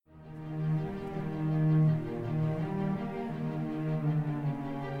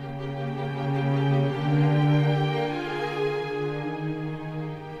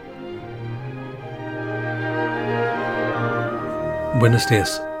Buenos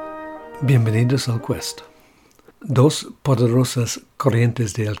días. Bienvenidos al Quest. Dos poderosas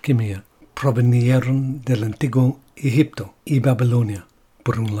corrientes de alquimia provinieron del antiguo Egipto y Babilonia,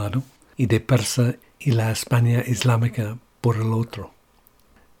 por un lado, y de Persa y la España islámica, por el otro.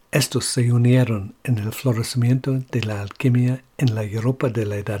 Estos se unieron en el florecimiento de la alquimia en la Europa de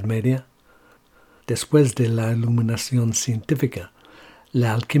la Edad Media. Después de la iluminación científica,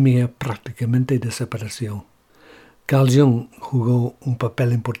 la alquimia prácticamente desapareció. Jung jugó un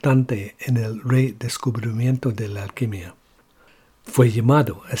papel importante en el redescubrimiento de la alquimia. Fue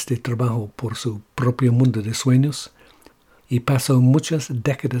llamado a este trabajo por su propio mundo de sueños y pasó muchas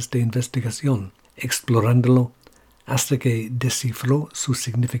décadas de investigación explorándolo hasta que descifró su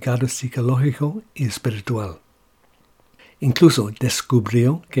significado psicológico y espiritual. Incluso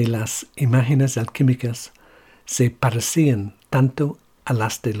descubrió que las imágenes alquímicas se parecían tanto a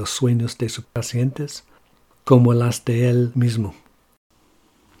las de los sueños de sus pacientes como a las de él mismo.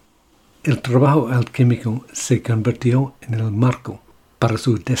 El trabajo alquímico se convirtió en el marco para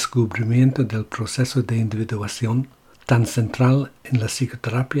su descubrimiento del proceso de individuación tan central en la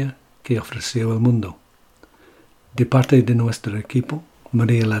psicoterapia que ofreció al mundo. De parte de nuestro equipo,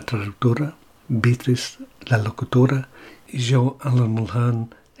 María la traductora, Beatriz la locutora y yo, Alma,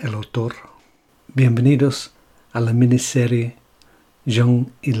 el autor. Bienvenidos a la miniserie Jung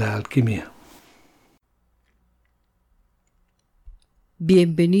y la alquimia.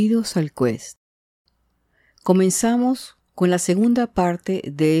 Bienvenidos al Quest. Comenzamos con la segunda parte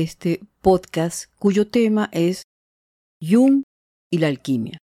de este podcast cuyo tema es Jung y la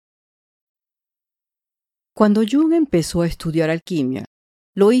alquimia. Cuando Jung empezó a estudiar alquimia,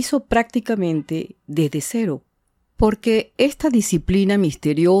 lo hizo prácticamente desde cero, porque esta disciplina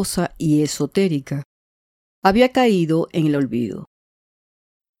misteriosa y esotérica había caído en el olvido.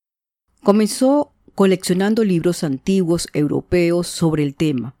 Comenzó coleccionando libros antiguos europeos sobre el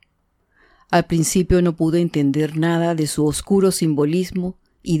tema. Al principio no pudo entender nada de su oscuro simbolismo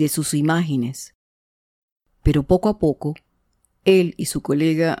y de sus imágenes. Pero poco a poco, él y su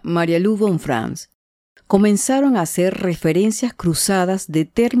colega Marie-Lou von Franz comenzaron a hacer referencias cruzadas de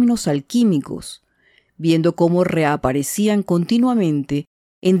términos alquímicos, viendo cómo reaparecían continuamente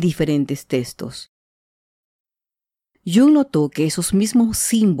en diferentes textos. Jung notó que esos mismos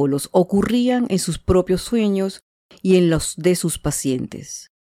símbolos ocurrían en sus propios sueños y en los de sus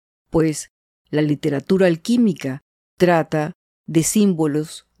pacientes, pues la literatura alquímica trata de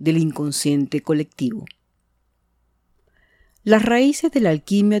símbolos del inconsciente colectivo. Las raíces de la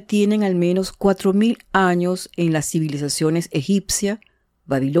alquimia tienen al menos 4.000 años en las civilizaciones egipcia,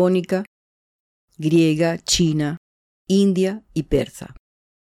 babilónica, griega, china, india y persa.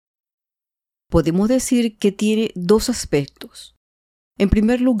 Podemos decir que tiene dos aspectos. En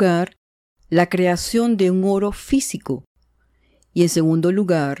primer lugar, la creación de un oro físico y en segundo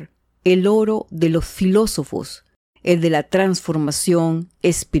lugar, el oro de los filósofos, el de la transformación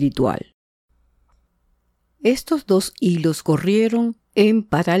espiritual. Estos dos hilos corrieron en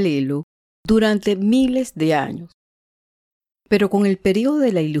paralelo durante miles de años. Pero con el periodo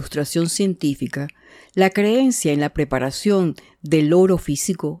de la Ilustración científica, la creencia en la preparación del oro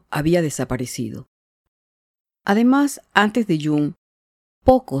físico había desaparecido. Además, antes de Jung,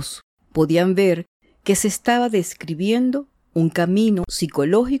 pocos podían ver que se estaba describiendo un camino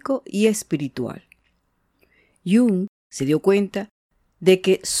psicológico y espiritual. Jung se dio cuenta de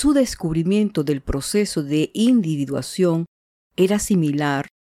que su descubrimiento del proceso de individuación era similar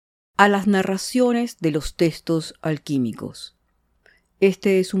a las narraciones de los textos alquímicos.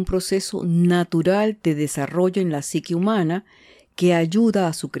 Este es un proceso natural de desarrollo en la psique humana que ayuda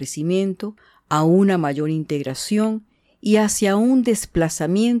a su crecimiento, a una mayor integración y hacia un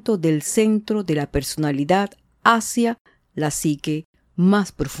desplazamiento del centro de la personalidad hacia la psique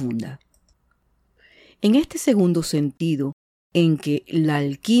más profunda. En este segundo sentido, en que la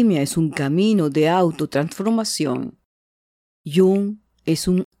alquimia es un camino de autotransformación, Jung es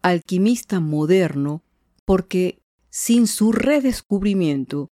un alquimista moderno porque sin su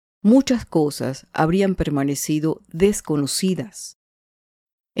redescubrimiento, muchas cosas habrían permanecido desconocidas.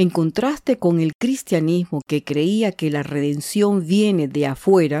 En contraste con el cristianismo que creía que la redención viene de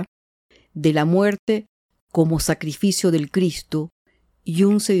afuera, de la muerte como sacrificio del Cristo,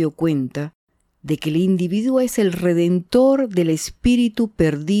 Jung se dio cuenta de que el individuo es el redentor del espíritu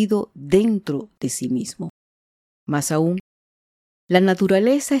perdido dentro de sí mismo. Más aún, la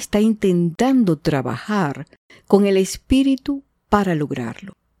naturaleza está intentando trabajar con el espíritu para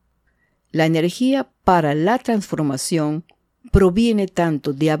lograrlo. La energía para la transformación proviene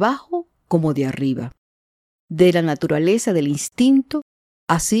tanto de abajo como de arriba, de la naturaleza del instinto,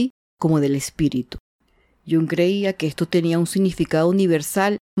 así como del espíritu. Jung creía que esto tenía un significado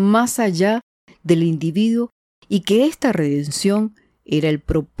universal más allá del individuo y que esta redención era el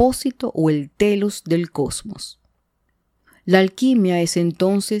propósito o el telos del cosmos. La alquimia es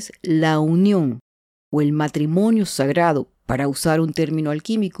entonces la unión o el matrimonio sagrado, para usar un término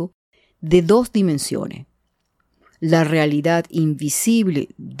alquímico, de dos dimensiones: la realidad invisible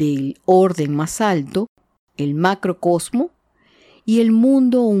del orden más alto, el macrocosmo, y el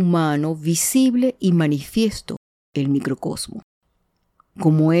mundo humano visible y manifiesto, el microcosmo.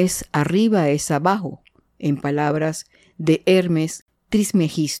 Como es arriba es abajo, en palabras de Hermes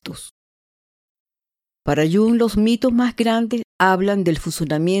Trismegistus. Para Jung, los mitos más grandes hablan del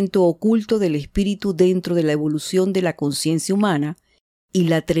fusionamiento oculto del espíritu dentro de la evolución de la conciencia humana y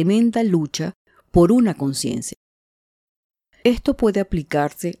la tremenda lucha por una conciencia. Esto puede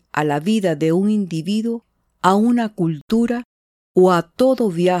aplicarse a la vida de un individuo, a una cultura o a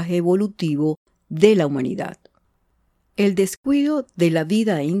todo viaje evolutivo de la humanidad. El descuido de la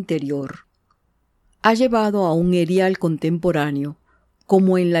vida interior ha llevado a un erial contemporáneo,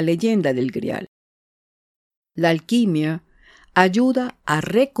 como en la leyenda del Grial. La alquimia ayuda a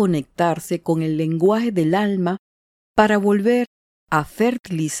reconectarse con el lenguaje del alma para volver a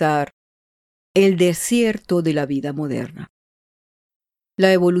fertilizar el desierto de la vida moderna.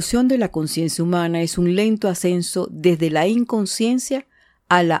 La evolución de la conciencia humana es un lento ascenso desde la inconsciencia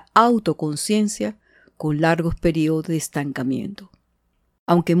a la autoconciencia, con largos periodos de estancamiento.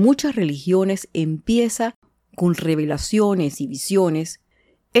 Aunque muchas religiones empiezan con revelaciones y visiones,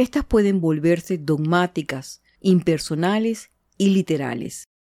 estas pueden volverse dogmáticas, impersonales y literales,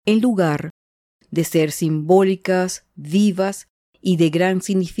 en lugar de ser simbólicas, vivas y de gran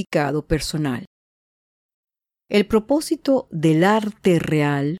significado personal. El propósito del arte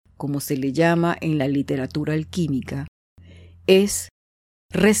real, como se le llama en la literatura alquímica, es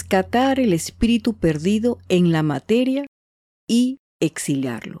rescatar el espíritu perdido en la materia y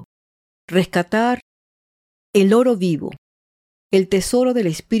exiliarlo. Rescatar el oro vivo, el tesoro del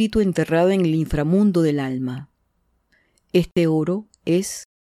espíritu enterrado en el inframundo del alma. Este oro es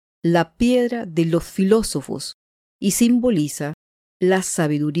la piedra de los filósofos y simboliza la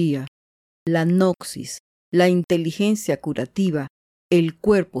sabiduría, la gnosis, la inteligencia curativa, el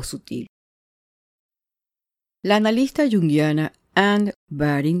cuerpo sutil. La analista junguiana Anne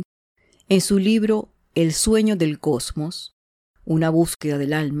Baring, en su libro El sueño del cosmos, una búsqueda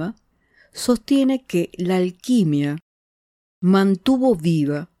del alma, sostiene que la alquimia mantuvo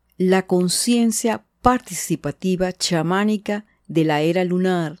viva la conciencia participativa chamánica de la era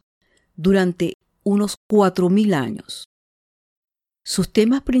lunar durante unos 4.000 años. Sus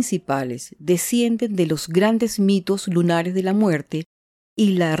temas principales descienden de los grandes mitos lunares de la muerte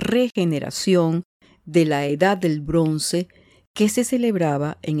y la regeneración de la Edad del Bronce que se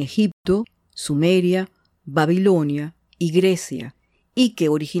celebraba en Egipto, Sumeria, Babilonia y Grecia, y que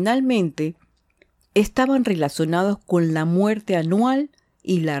originalmente estaban relacionados con la muerte anual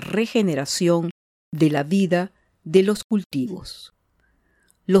y la regeneración de la vida de los cultivos.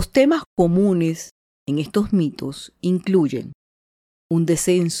 Los temas comunes en estos mitos incluyen un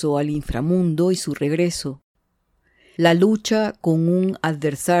descenso al inframundo y su regreso, la lucha con un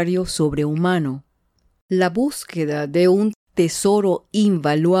adversario sobrehumano, la búsqueda de un tesoro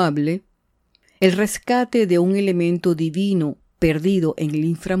invaluable, el rescate de un elemento divino perdido en el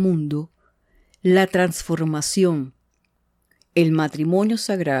inframundo, la transformación, el matrimonio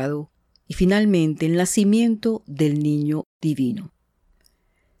sagrado y finalmente el nacimiento del niño divino.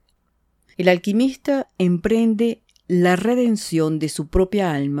 El alquimista emprende la redención de su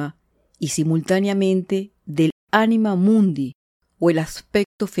propia alma y simultáneamente del anima mundi, o el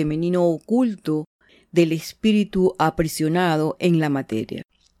aspecto femenino oculto del espíritu aprisionado en la materia.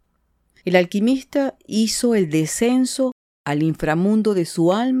 El alquimista hizo el descenso al inframundo de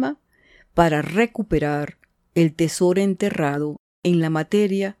su alma para recuperar el tesoro enterrado en la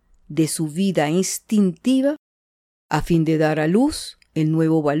materia de su vida instintiva a fin de dar a luz el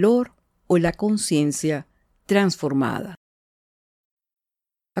nuevo valor o la conciencia transformada.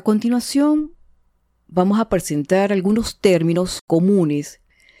 A continuación, vamos a presentar algunos términos comunes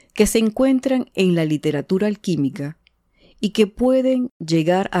que se encuentran en la literatura alquímica y que pueden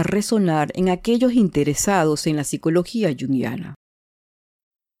llegar a resonar en aquellos interesados en la psicología junguiana.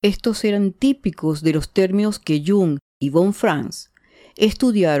 Estos eran típicos de los términos que Jung y von Franz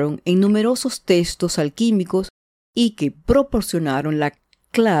estudiaron en numerosos textos alquímicos y que proporcionaron la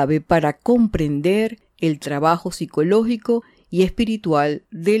clave para comprender el trabajo psicológico y espiritual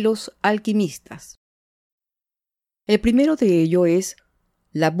de los alquimistas. El primero de ellos es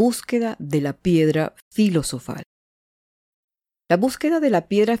la búsqueda de la piedra filosofal. La búsqueda de la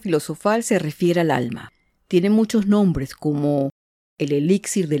piedra filosofal se refiere al alma. Tiene muchos nombres como el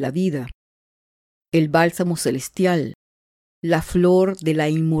elixir de la vida, el bálsamo celestial, la flor de la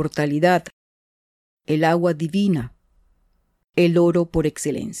inmortalidad, el agua divina, el oro por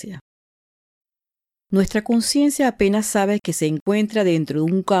excelencia. Nuestra conciencia apenas sabe que se encuentra dentro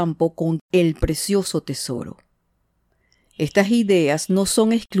de un campo con el precioso tesoro. Estas ideas no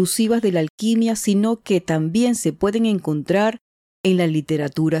son exclusivas de la alquimia, sino que también se pueden encontrar en la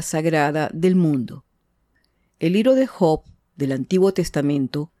literatura sagrada del mundo. El libro de Job del Antiguo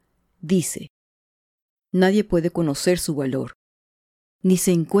Testamento dice: nadie puede conocer su valor, ni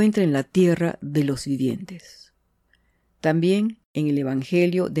se encuentra en la tierra de los vivientes. También en el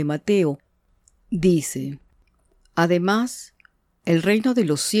Evangelio de Mateo dice: además, el reino de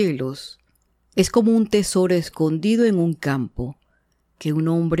los cielos es como un tesoro escondido en un campo, que un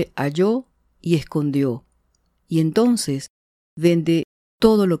hombre halló y escondió, y entonces vende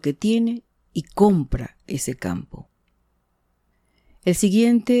todo lo que tiene y compra ese campo. El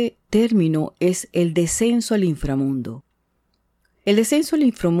siguiente término es el descenso al inframundo. El descenso al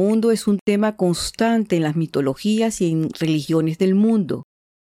inframundo es un tema constante en las mitologías y en religiones del mundo,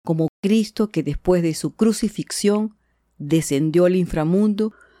 como Cristo que después de su crucifixión descendió al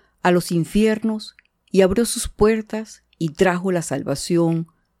inframundo, a los infiernos, y abrió sus puertas y trajo la salvación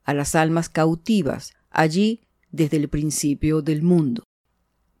a las almas cautivas allí desde el principio del mundo.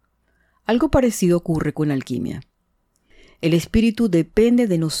 Algo parecido ocurre con la alquimia. El espíritu depende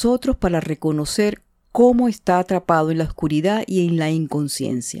de nosotros para reconocer cómo está atrapado en la oscuridad y en la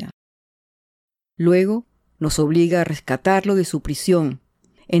inconsciencia. Luego nos obliga a rescatarlo de su prisión,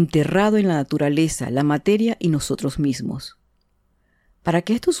 enterrado en la naturaleza, la materia y nosotros mismos. Para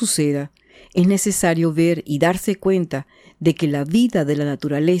que esto suceda, es necesario ver y darse cuenta de que la vida de la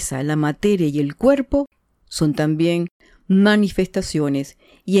naturaleza, la materia y el cuerpo son también manifestaciones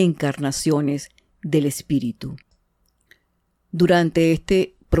y encarnaciones del espíritu. Durante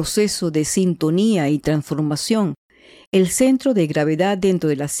este proceso de sintonía y transformación, el centro de gravedad dentro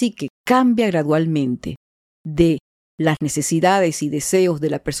de la psique cambia gradualmente de las necesidades y deseos de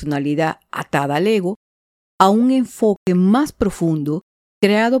la personalidad atada al ego a un enfoque más profundo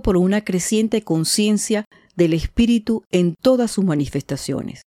creado por una creciente conciencia del espíritu en todas sus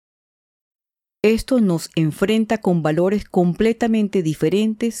manifestaciones. Esto nos enfrenta con valores completamente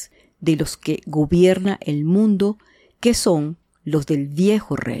diferentes de los que gobierna el mundo, que son los del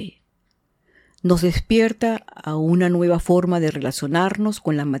viejo rey. Nos despierta a una nueva forma de relacionarnos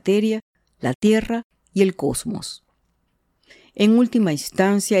con la materia, la tierra y el cosmos. En última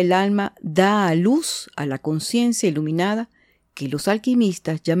instancia, el alma da a luz a la conciencia iluminada que los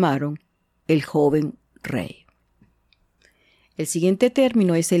alquimistas llamaron el joven rey. El siguiente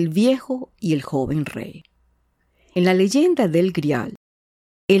término es el viejo y el joven rey. En la leyenda del Grial,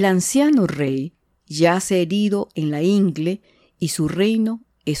 el anciano rey yace herido en la ingle y su reino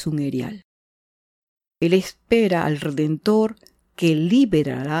es un erial. Él espera al Redentor que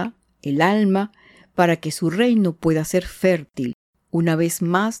liberará el alma para que su reino pueda ser fértil, una vez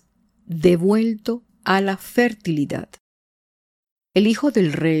más devuelto a la fertilidad. El hijo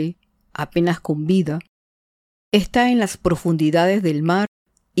del rey, apenas con vida, está en las profundidades del mar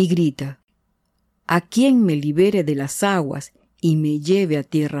y grita: «A quien me libere de las aguas y me lleve a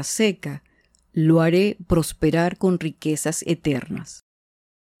tierra seca, lo haré prosperar con riquezas eternas».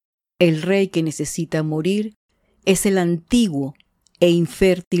 El rey que necesita morir es el antiguo e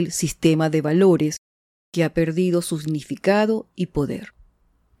infértil sistema de valores que ha perdido su significado y poder.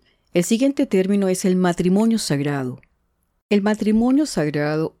 El siguiente término es el matrimonio sagrado. El matrimonio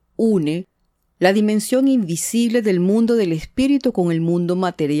sagrado une la dimensión invisible del mundo del espíritu con el mundo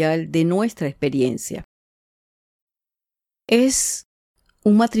material de nuestra experiencia. Es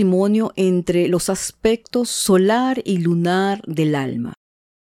un matrimonio entre los aspectos solar y lunar del alma.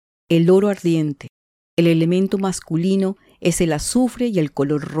 El oro ardiente, el elemento masculino, es el azufre y el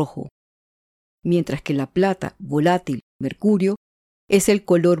color rojo, mientras que la plata volátil, Mercurio, es el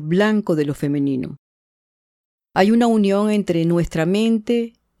color blanco de lo femenino. Hay una unión entre nuestra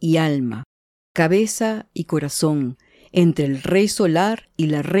mente y alma, cabeza y corazón, entre el rey solar y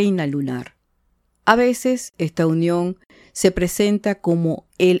la reina lunar. A veces esta unión se presenta como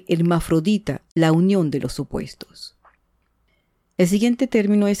el hermafrodita, la unión de los opuestos. El siguiente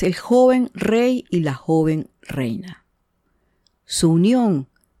término es el joven rey y la joven reina. Su unión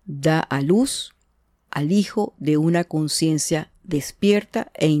da a luz al hijo de una conciencia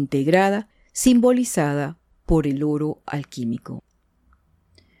despierta e integrada, simbolizada por el oro alquímico.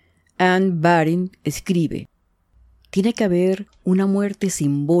 Anne Baring escribe: «Tiene que haber una muerte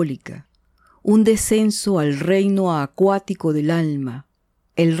simbólica, un descenso al reino acuático del alma,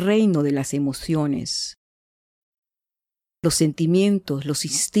 el reino de las emociones, los sentimientos, los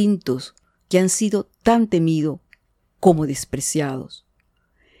instintos que han sido tan temidos como despreciados.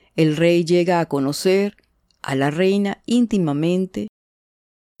 El rey llega a conocer a la reina íntimamente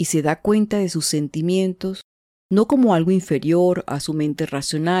y se da cuenta de sus sentimientos no como algo inferior a su mente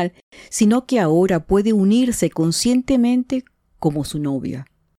racional, sino que ahora puede unirse conscientemente como su novia,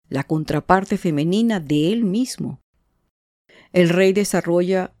 la contraparte femenina de él mismo. El rey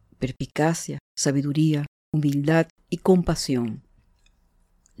desarrolla perspicacia, sabiduría, humildad y compasión.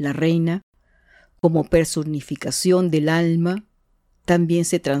 La reina, como personificación del alma, también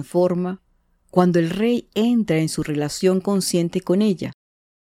se transforma cuando el rey entra en su relación consciente con ella,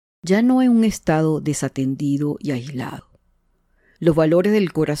 ya no en un estado desatendido y aislado. Los valores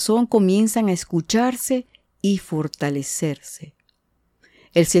del corazón comienzan a escucharse y fortalecerse.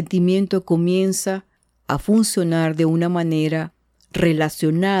 El sentimiento comienza a funcionar de una manera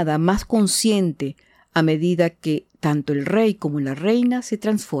relacionada, más consciente, a medida que tanto el rey como la reina se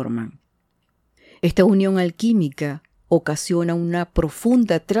transforman. Esta unión alquímica ocasiona una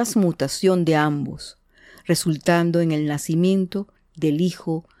profunda transmutación de ambos, resultando en el nacimiento del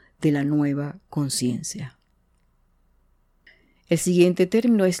hijo de la nueva conciencia. El siguiente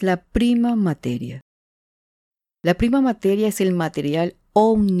término es la prima materia. La prima materia es el material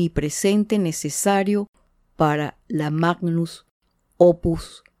omnipresente necesario para la magnus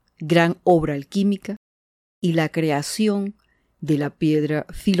opus, gran obra alquímica, y la creación de la piedra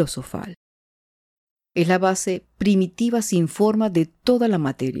filosofal. Es la base primitiva sin forma de toda la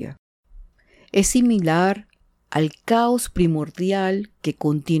materia. Es similar al caos primordial que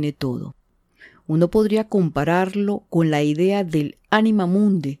contiene todo. Uno podría compararlo con la idea del anima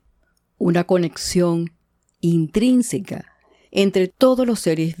mundi, una conexión intrínseca entre todos los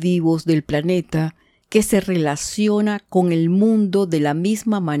seres vivos del planeta que se relaciona con el mundo de la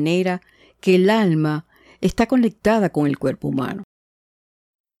misma manera que el alma está conectada con el cuerpo humano.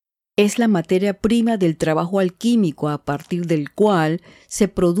 Es la materia prima del trabajo alquímico a partir del cual se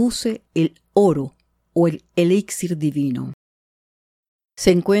produce el oro o el elixir divino.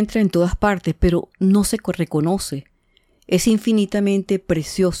 Se encuentra en todas partes, pero no se reconoce. Es infinitamente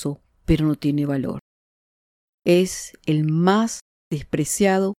precioso, pero no tiene valor. Es el más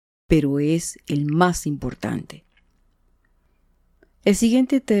despreciado, pero es el más importante. El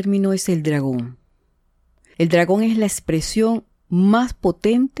siguiente término es el dragón. El dragón es la expresión más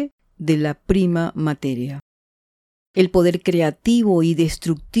potente de la prima materia. El poder creativo y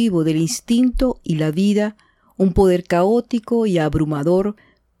destructivo del instinto y la vida, un poder caótico y abrumador,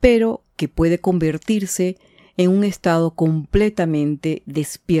 pero que puede convertirse en un estado completamente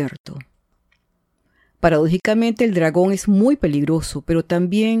despierto. Paradójicamente, el dragón es muy peligroso, pero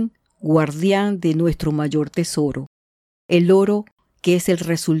también guardián de nuestro mayor tesoro, el oro, que es el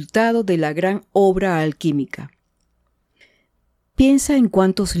resultado de la gran obra alquímica. Piensa en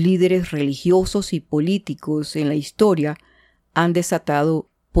cuántos líderes religiosos y políticos en la historia han desatado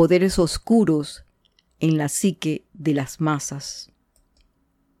poderes oscuros en la psique de las masas.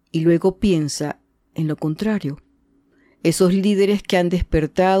 Y luego piensa en lo contrario, esos líderes que han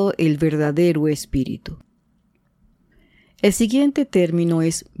despertado el verdadero espíritu. El siguiente término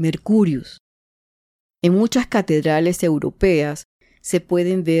es Mercurius. En muchas catedrales europeas se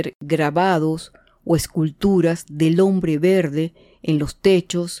pueden ver grabados o esculturas del hombre verde en los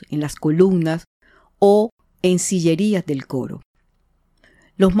techos, en las columnas o en sillerías del coro.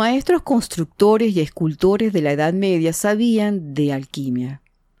 Los maestros constructores y escultores de la Edad Media sabían de alquimia.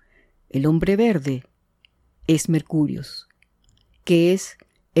 El hombre verde es Mercurius, que es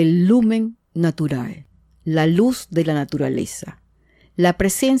el lumen naturae, la luz de la naturaleza, la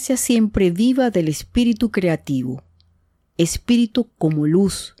presencia siempre viva del espíritu creativo, espíritu como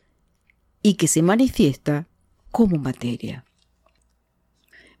luz y que se manifiesta como materia.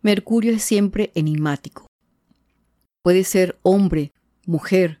 Mercurio es siempre enigmático. Puede ser hombre,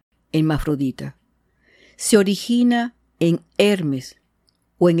 mujer, hermafrodita. Se origina en Hermes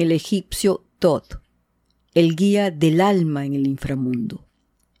o en el egipcio Tot, el guía del alma en el inframundo.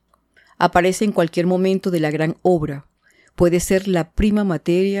 Aparece en cualquier momento de la gran obra. Puede ser la prima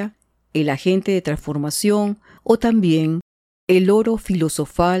materia, el agente de transformación o también el oro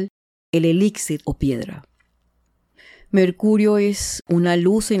filosofal, el elixir o piedra. Mercurio es una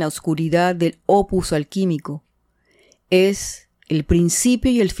luz en la oscuridad del opus alquímico. Es el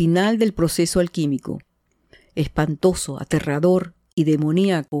principio y el final del proceso alquímico. Espantoso, aterrador y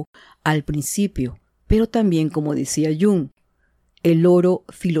demoníaco al principio, pero también, como decía Jung, el oro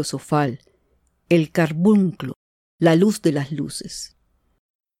filosofal, el carbunclo, la luz de las luces.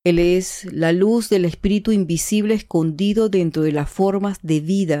 Él es la luz del espíritu invisible escondido dentro de las formas de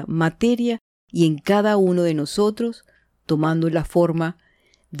vida, materia y en cada uno de nosotros tomando la forma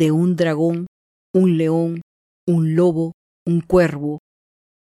de un dragón, un león, un lobo, un cuervo,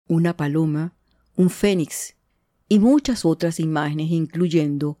 una paloma, un fénix y muchas otras imágenes,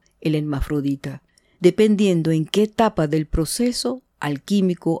 incluyendo el hermafrodita, dependiendo en qué etapa del proceso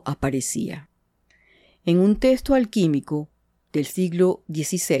alquímico aparecía. En un texto alquímico del siglo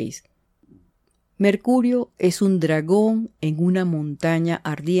XVI, Mercurio es un dragón en una montaña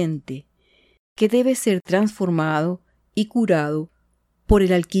ardiente que debe ser transformado y curado por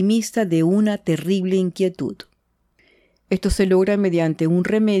el alquimista de una terrible inquietud. Esto se logra mediante un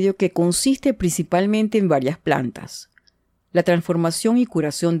remedio que consiste principalmente en varias plantas. La transformación y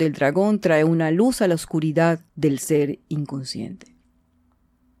curación del dragón trae una luz a la oscuridad del ser inconsciente.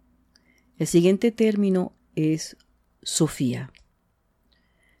 El siguiente término es Sofía.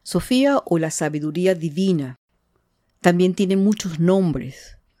 Sofía o la sabiduría divina también tiene muchos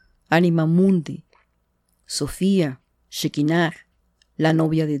nombres: Anima Mundi, Sofía, Shekinah, la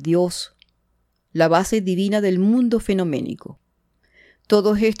novia de Dios, la base divina del mundo fenoménico.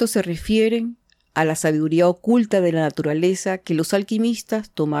 Todos estos se refieren a la sabiduría oculta de la naturaleza que los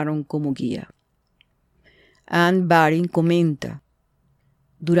alquimistas tomaron como guía. Anne Baring comenta: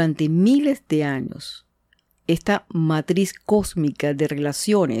 durante miles de años, esta matriz cósmica de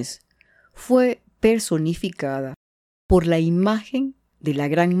relaciones fue personificada por la imagen de la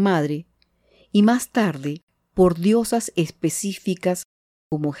Gran Madre y más tarde por diosas específicas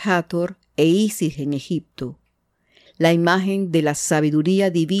como Hathor e Isis en Egipto, la imagen de la sabiduría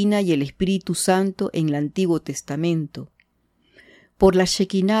divina y el Espíritu Santo en el Antiguo Testamento, por la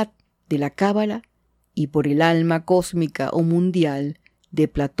Shekinah de la Cábala y por el alma cósmica o mundial de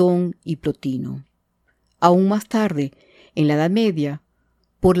Platón y Plotino. Aún más tarde, en la Edad Media,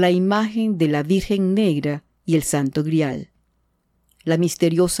 por la imagen de la Virgen Negra y el Santo Grial, la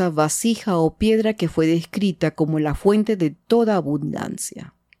misteriosa vasija o piedra que fue descrita como la fuente de toda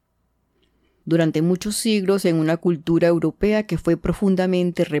abundancia. Durante muchos siglos, en una cultura europea que fue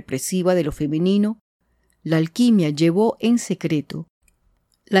profundamente represiva de lo femenino, la alquimia llevó en secreto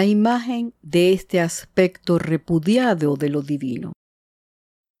la imagen de este aspecto repudiado de lo divino.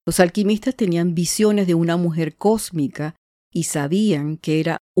 Los alquimistas tenían visiones de una mujer cósmica y sabían que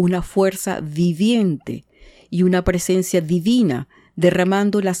era una fuerza viviente y una presencia divina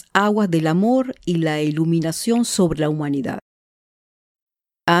derramando las aguas del amor y la iluminación sobre la humanidad.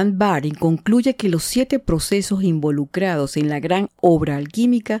 Anne Baring concluye que los 7 procesos involucrados en la gran obra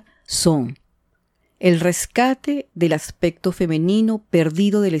alquímica son: el rescate del aspecto femenino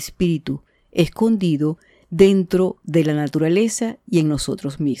perdido del espíritu, escondido dentro de la naturaleza y en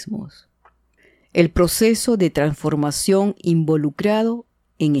nosotros mismos; el proceso de transformación involucrado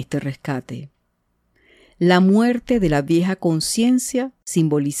en este rescate; la muerte de la vieja conciencia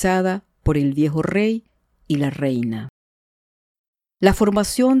simbolizada por el viejo rey y la reina; la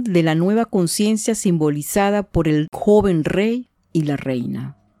formación de la nueva conciencia simbolizada por el joven rey y la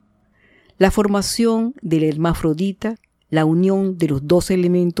reina; la formación del hermafrodita, la unión de los 2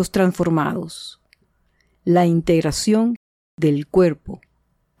 elementos transformados; la integración del cuerpo,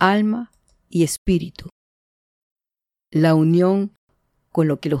 alma y espíritu; la unión con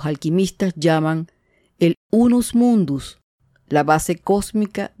lo que los alquimistas llaman el unus mundus, la base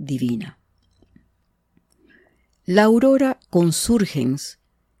cósmica divina. La aurora consurgens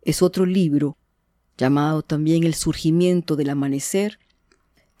es otro libro, llamado también El surgimiento del amanecer,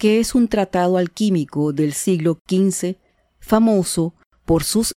 que es un tratado alquímico del siglo XV, famoso por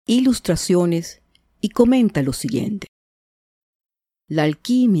sus ilustraciones, y comenta lo siguiente: la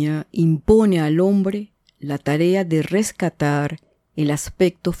alquimia impone al hombre la tarea de rescatar el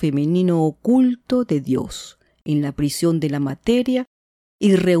aspecto femenino oculto de Dios en la prisión de la materia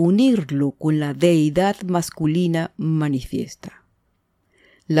y reunirlo con la deidad masculina manifiesta.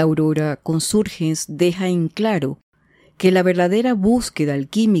 La aurora consurgens deja en claro que la verdadera búsqueda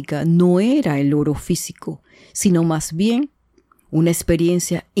alquímica no era el oro físico, sino más bien una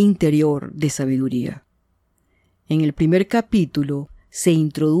experiencia interior de sabiduría. En el primer capítulo se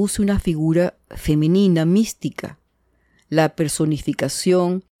introduce una figura femenina mística, la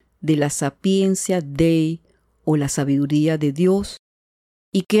personificación de la sapiencia Dei o la sabiduría de Dios,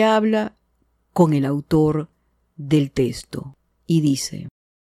 y que habla con el autor del texto y dice: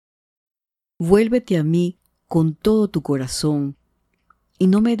 vuélvete a mí con todo tu corazón y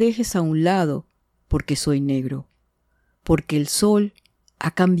no me dejes a un lado porque soy negro, porque el sol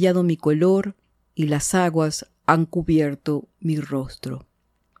ha cambiado mi color y las aguas han cubierto mi rostro,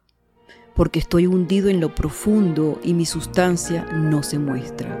 porque estoy hundido en lo profundo y mi sustancia no se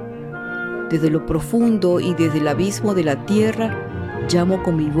muestra. Desde lo profundo y desde el abismo de la tierra llamo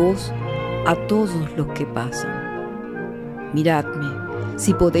con mi voz a todos los que pasan. Miradme,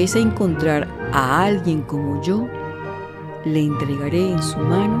 si podéis encontrar a alguien como yo, le entregaré en su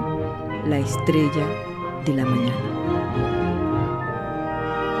mano la estrella de la mañana.